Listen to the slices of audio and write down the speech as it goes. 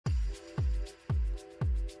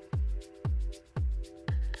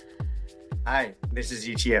Hi, this is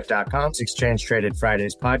ETF.com's Exchange Traded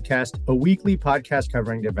Fridays podcast, a weekly podcast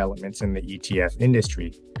covering developments in the ETF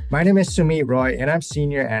industry. My name is Sumit Roy, and I'm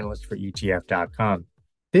Senior Analyst for ETF.com.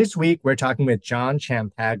 This week, we're talking with John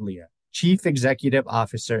Ciampaglia, Chief Executive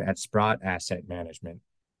Officer at Sprott Asset Management.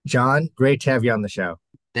 John, great to have you on the show.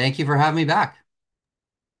 Thank you for having me back.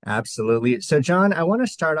 Absolutely. So, John, I want to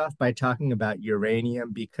start off by talking about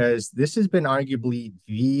uranium because this has been arguably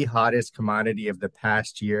the hottest commodity of the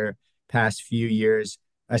past few years,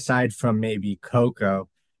 aside from maybe cocoa.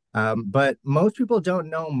 But most people don't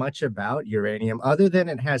know much about uranium other than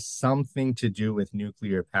it has something to do with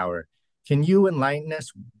nuclear power. Can you enlighten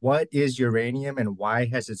us? What is uranium and why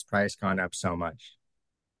has its price gone up so much?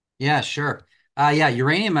 Yeah, sure. Yeah,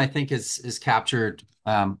 uranium, I think, is captured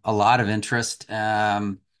a lot of interest.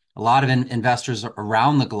 A lot of investors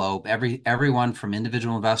around the globe, everyone from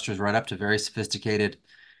individual investors right up to very sophisticated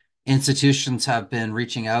institutions have been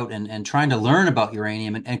reaching out and trying to learn about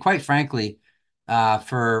uranium. And quite frankly,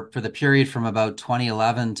 for the period from about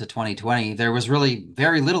 2011 to 2020, there was really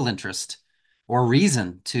very little interest or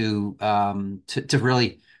reason to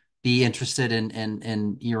really be interested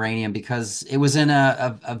in uranium because it was in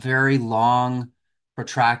a very long,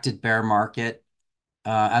 protracted bear market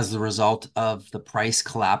as the result of the price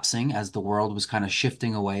collapsing as the world was kind of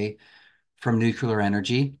shifting away from nuclear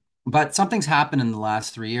energy. But something's happened in the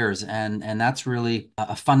last 3 years, and that's really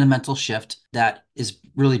a fundamental shift that is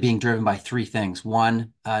really being driven by three things.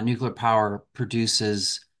 One, nuclear power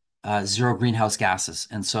produces zero greenhouse gases,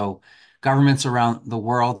 and so governments around the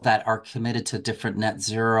world that are committed to different net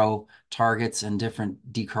zero targets and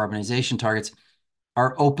different decarbonization targets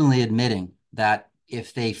are openly admitting that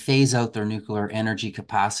if they phase out their nuclear energy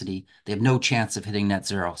capacity, they have no chance of hitting net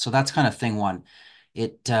zero. So that's kind of thing one.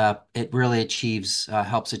 It really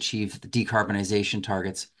helps achieve the decarbonization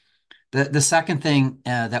targets. The second thing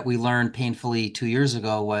that we learned painfully 2 years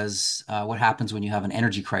ago was what happens when you have an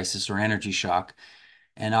energy crisis or energy shock.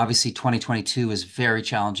 And obviously, 2022 was very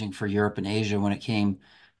challenging for Europe and Asia when it came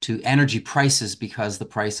to energy prices because the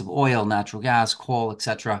price of oil, natural gas, coal,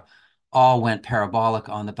 etc., all went parabolic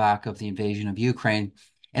on the back of the invasion of Ukraine.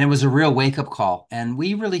 And it was a real wake-up call. And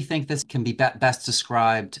we really think this can be best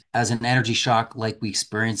described as an energy shock like we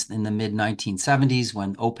experienced in the mid 1970s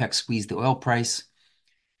when OPEC squeezed the oil price.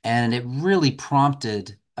 And it really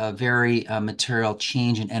prompted a very material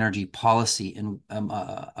change in energy policy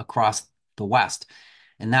across the West.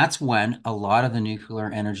 And that's when a lot of the nuclear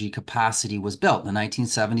energy capacity was built. In the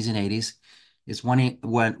 1970s and 80s is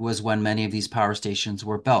when many of these power stations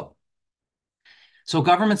were built. So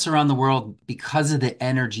governments around the world, because of the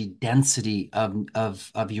energy density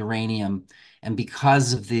of uranium and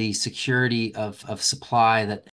because of the security of supply that